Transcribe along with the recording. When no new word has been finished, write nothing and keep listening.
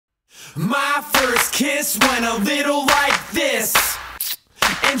My first kiss went a little like this,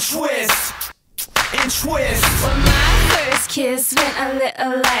 and twist, and twist. Well, my first kiss went a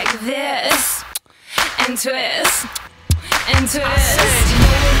little like this, and twist, and twist. I said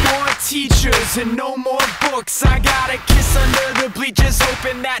no more teachers and no more books. I got a kiss under the bleachers,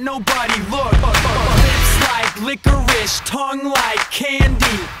 hoping that nobody looked. Lips like licorice, tongue like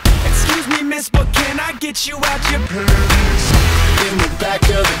candy. Excuse me, miss, but can I get you out your pants? In the back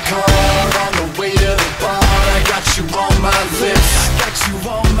of the car, on the way to the bar, I got you on my lips. I got you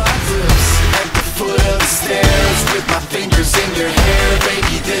on my lips. At the foot of the stairs, with my fingers in your hair,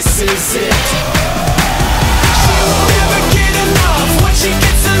 baby, this is it. She won't ever get enough when she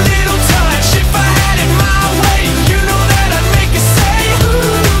gets a little touch. If I had it my way, you know that I'd make her say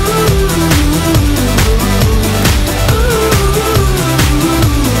ooh.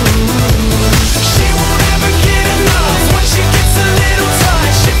 She won't ever get enough when she gets a little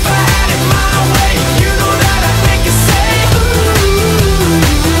touch. If I had it my way, you know that I'd make her say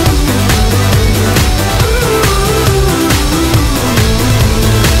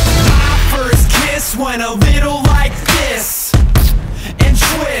My first kiss went a little like this, and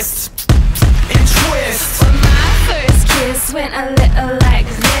twist, and twist. Well, my first kiss went a little like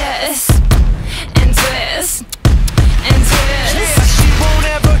this, and twist, and twist. Yeah, she won't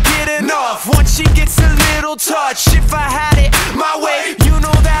ever get enough once she gets a little touch. If I had it my way, you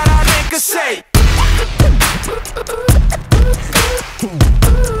know that I'd make her say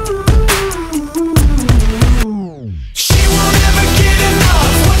she won't ever get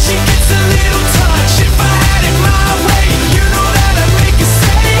enough once she gets a little touch. If I had it my way, you know that I'd make her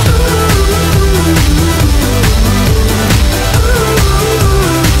say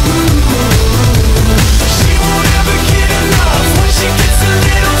She won't ever get enough when she gets a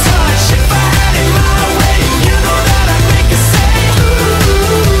little touch. If I had it my way, you know that I'd make her say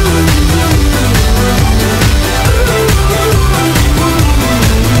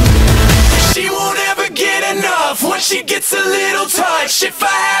She won't ever get enough when she gets a little touch. If I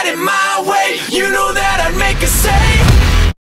had it my